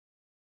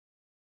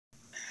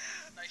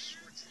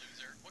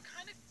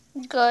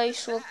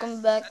Guys,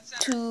 welcome back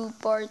to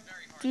part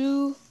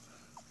 2.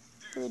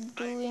 We're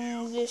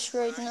doing this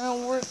right now.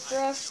 We're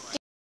crafting.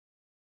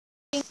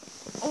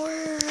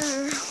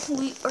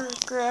 We are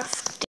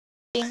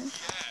crafting.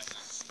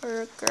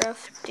 We're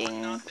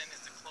crafting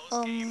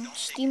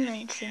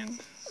SteamEngine,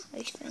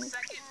 I think. Is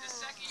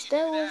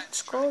that what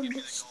it's called?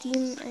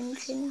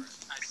 SteamEngine?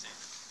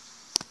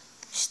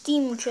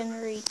 Steam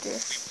generator.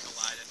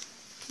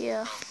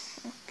 Yeah,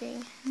 okay.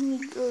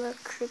 Need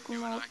electric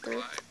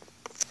motor.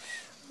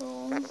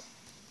 So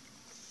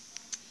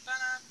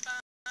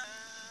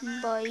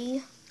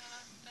buy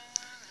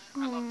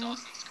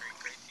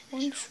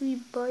once we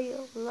buy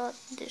a lot,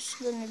 this is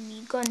gonna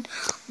be gone.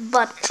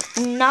 But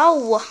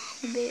now,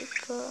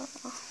 because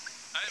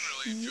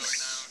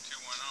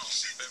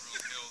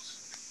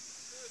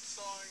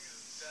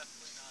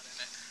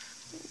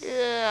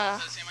yeah.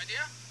 Same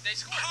idea? They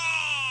scored.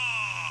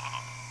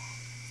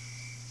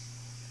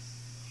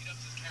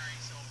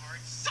 Carrying so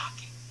hard,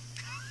 sucking.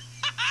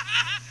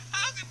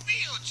 How's it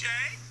feel,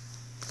 Jay?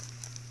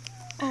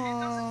 Yeah,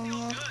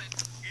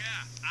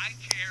 I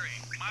carry.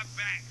 My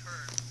back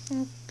hurts.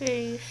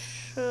 Okay,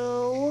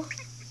 so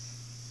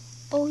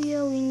oh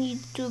yeah, we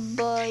need to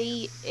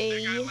buy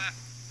a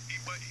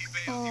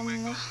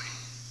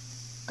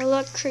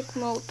electric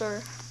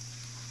motor.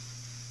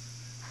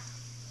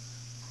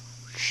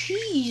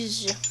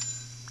 Jeez,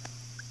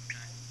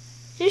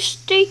 this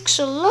takes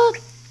a lot.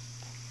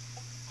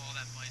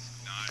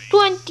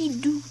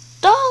 $22.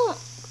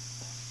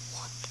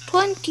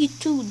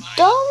 $22.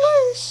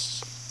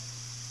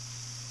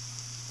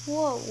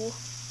 Whoa.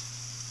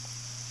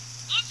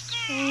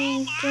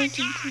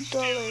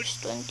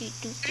 $22,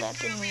 22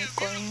 platinum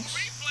coins.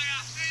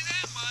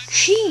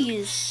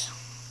 Jeez.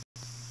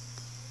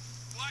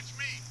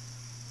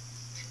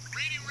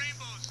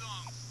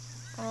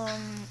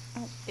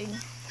 Okay.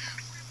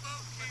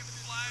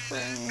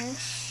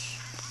 Furnace.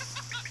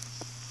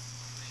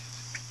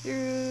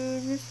 Through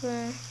this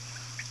way.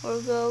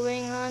 We're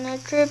going on a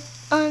trip,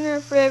 on our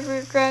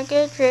favorite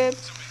rocket trip.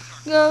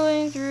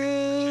 Going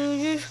through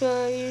the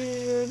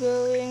skies. We're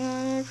going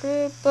on a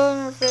trip, on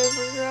our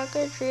favorite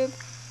rocket trip.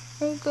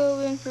 We're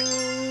going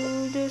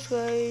through the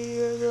skies.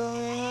 We're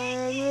going on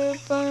a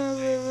trip, on our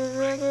favorite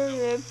rocket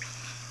trip.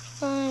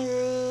 Going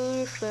through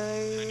the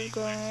skies. We're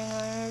going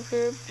on a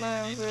trip, on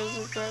our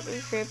favorite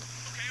rocket trip.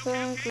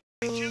 Going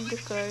through the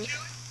skies.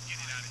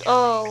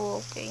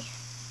 Oh, okay.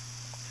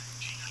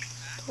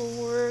 The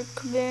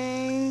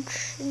workbench,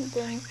 and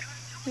then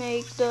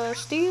make the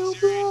steel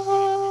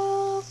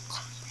block,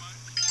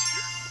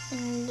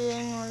 and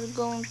then we're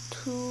going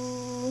to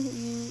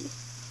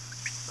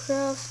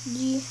craft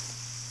the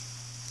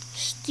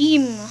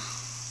steam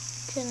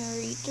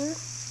generator.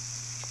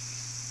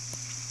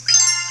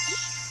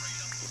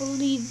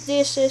 Hopefully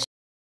this is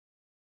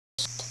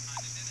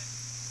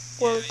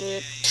worth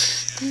it.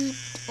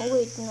 Oh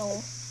wait,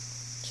 no,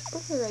 it's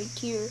probably right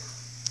here.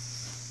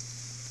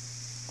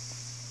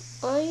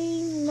 I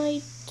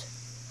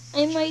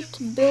might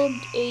build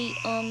a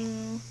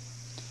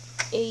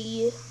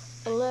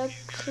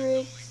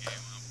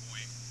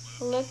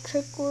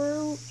electric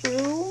room,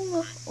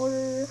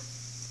 or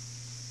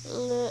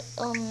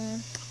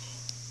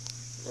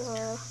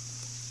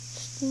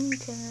steam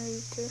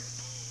generator.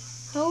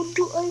 How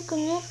do I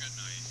connect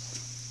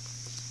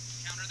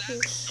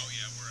this?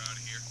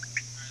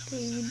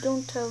 Okay, you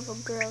don't have a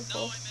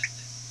gravel.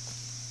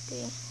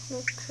 Okay,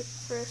 electric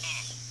press.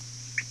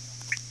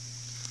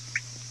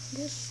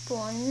 This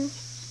one,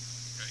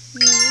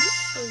 use,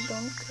 I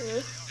don't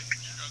care.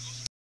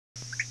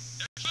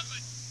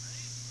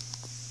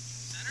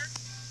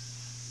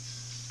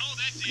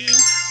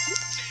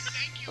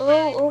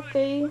 Oh,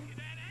 okay.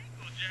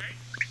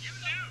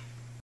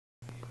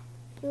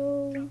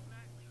 So,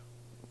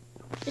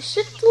 is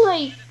it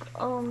like,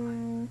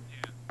 oh,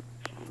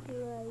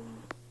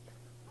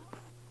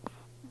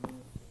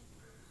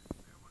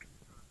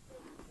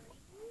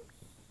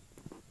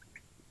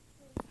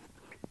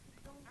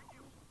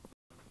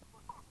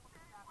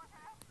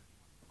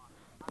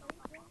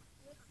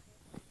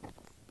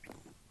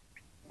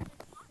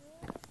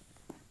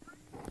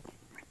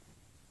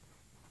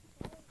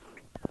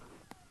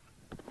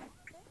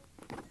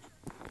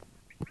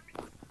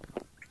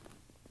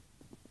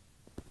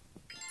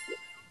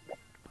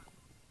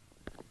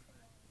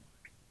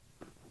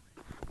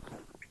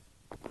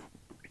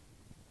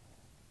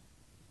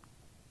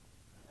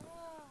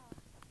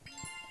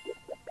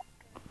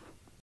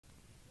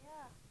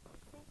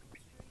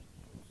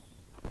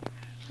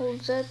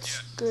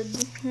 that's good.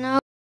 Now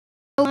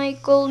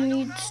Michael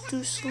needs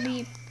to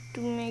sleep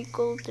to make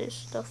all this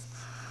stuff.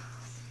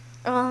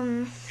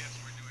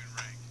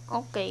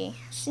 Okay,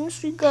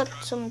 since we got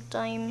some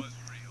time,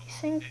 I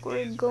think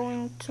we're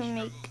going to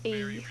make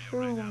a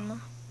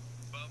room.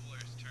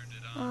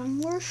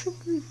 Where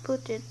should we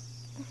put it?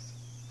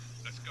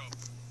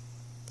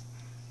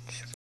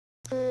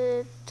 Put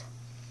it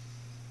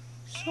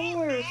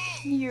somewhere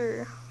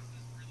here.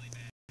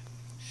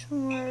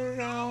 Somewhere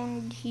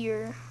around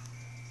here.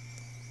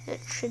 That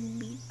should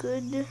be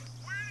good.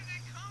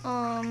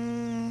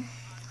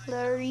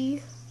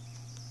 Larry.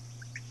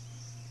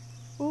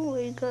 Oh,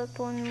 I got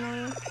one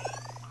more.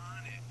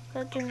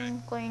 Got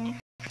an coin.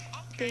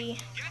 Okay.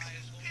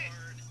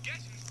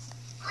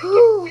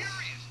 Whew.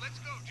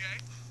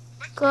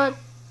 Got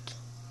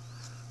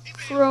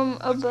from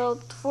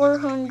about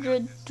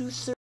 400 to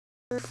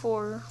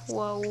 34.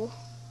 Wow.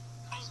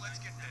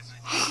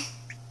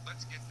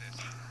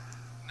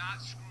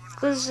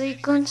 Because I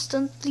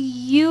constantly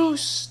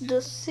use the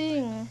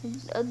thing,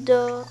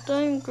 the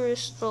time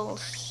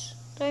crystals.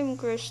 Time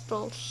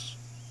crystals.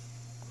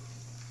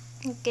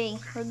 Okay,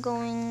 we're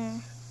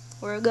going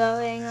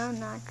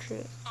on a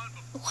trip.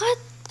 What?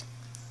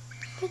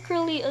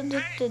 Literally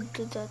addicted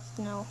to that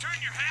now.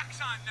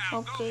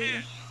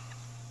 Okay,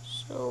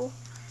 so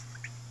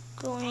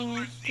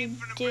going to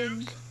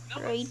dig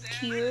right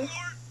here.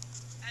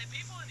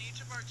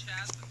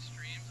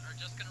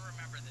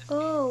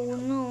 Oh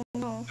no,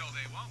 no.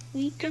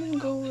 We can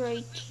go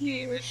right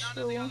here,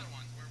 so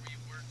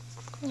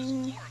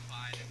going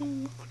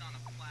to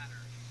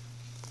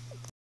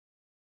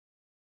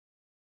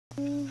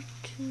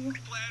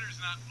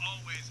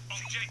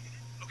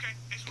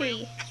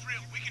okay,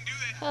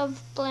 have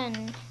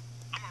plan.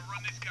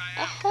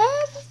 I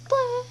have a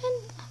plan.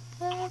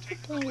 I have a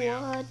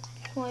plan. What?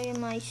 Why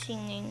am I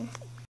singing?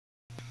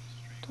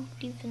 Don't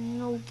even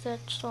know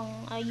that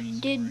song.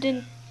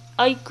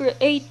 I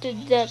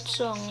created that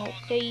song,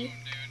 okay?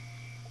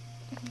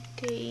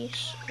 Okay,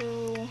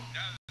 so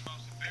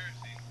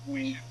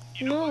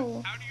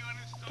no,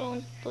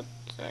 don't put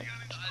that.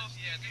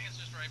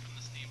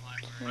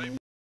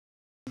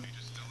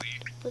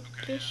 Put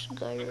this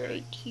guy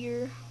right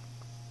here.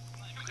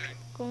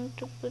 Going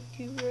to put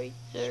you right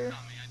there.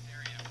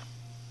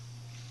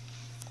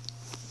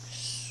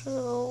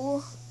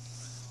 So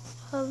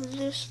have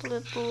this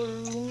little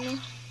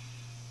room.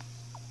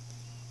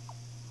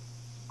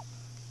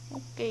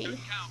 Okay.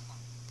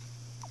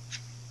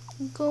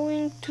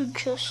 Going to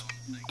just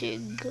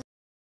dig.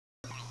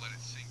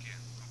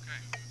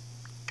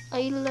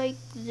 I like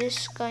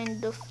this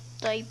kind of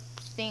type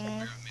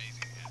thing.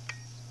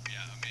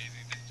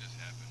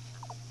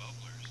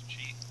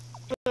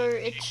 Where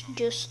it's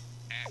just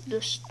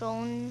the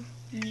stone,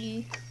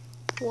 the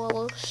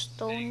wall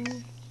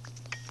stone.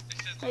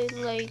 I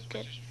like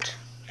it.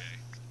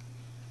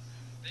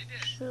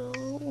 So,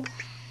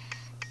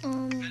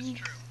 going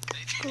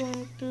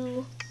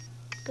to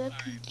get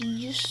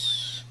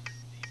these.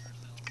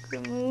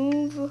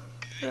 Remove.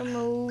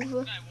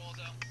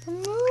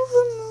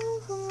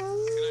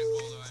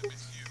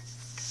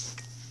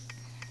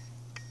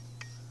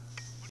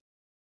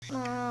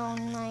 Oh,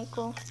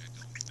 Michael.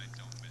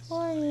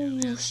 Why are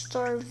you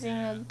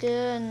starving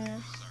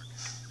again?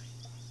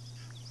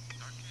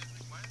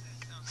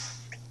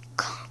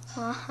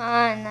 Come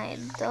on, I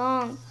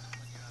don't.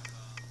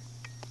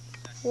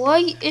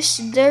 Why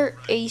is there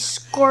a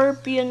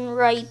scorpion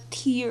right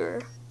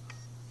here?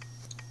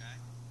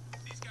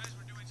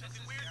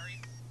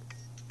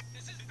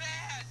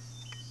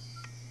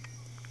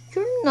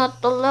 You're not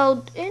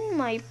allowed in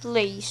my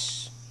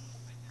place.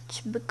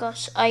 It's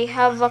because I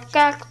have a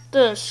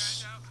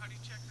cactus.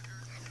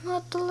 You're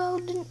not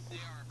allowed in.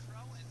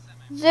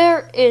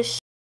 There is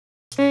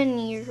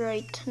many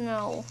right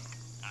now.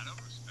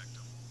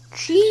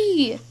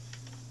 Gee.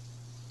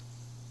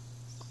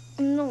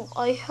 No,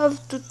 I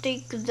have to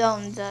take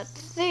down that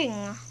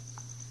thing.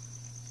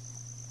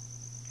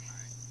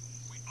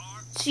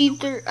 It's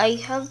either I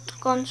have to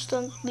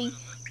constantly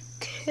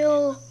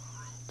kill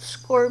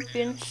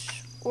scorpions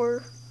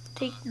or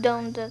take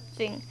down that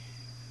thing.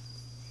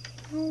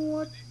 You know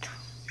what?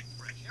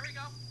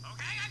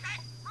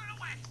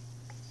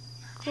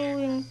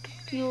 Going to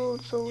kill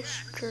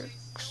those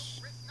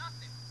jerks.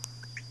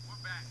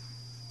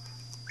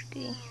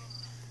 Okay.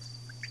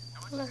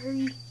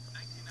 Larry.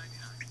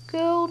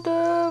 Kill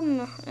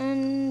them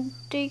and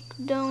take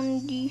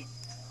down the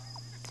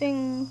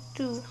thing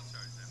too.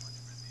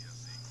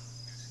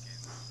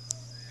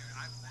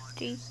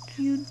 Take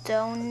you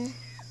down.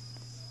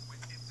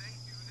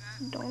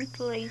 Don't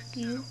like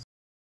you.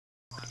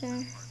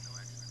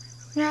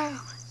 Yeah.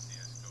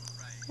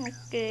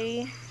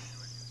 Okay.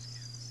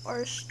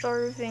 Are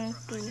starving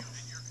too.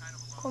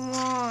 Come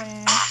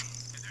on.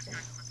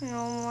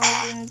 No more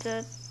than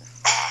that.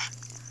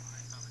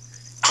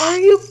 Are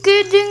you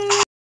kidding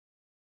me?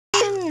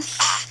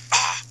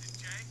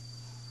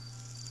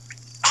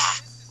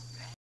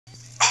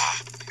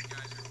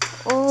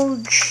 Oh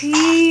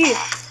gee.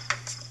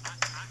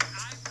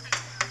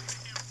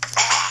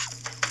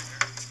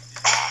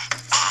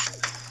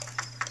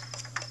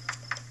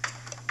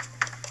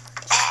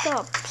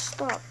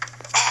 Stop.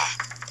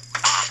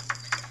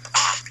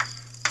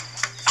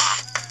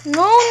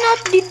 No,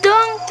 not the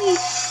donkey.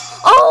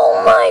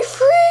 Oh my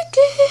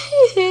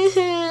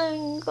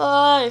freaking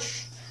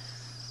gosh.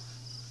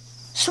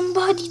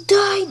 Somebody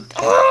died.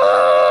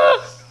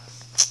 Ah!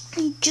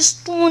 I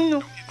just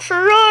wanna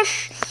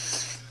crush.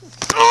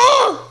 Ah!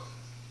 Oh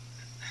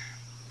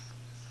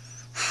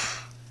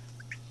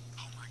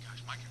my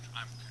gosh,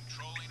 I'm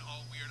controlling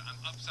all weird. I'm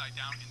upside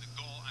down in the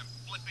goal. I'm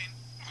flipping.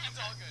 It's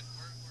all good.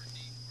 We're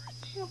deep.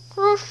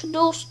 Crush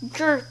those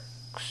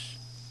jerks.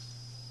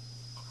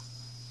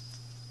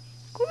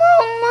 Come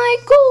on,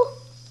 Michael.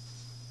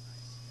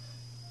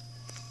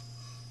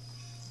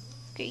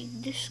 Okay,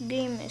 this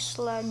game is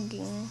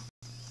lagging.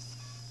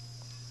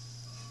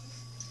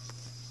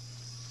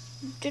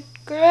 Did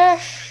it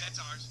crash? Okay, that's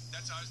ours.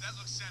 That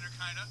looks center,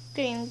 kinda.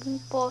 Okay, I'm gonna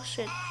pause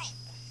it.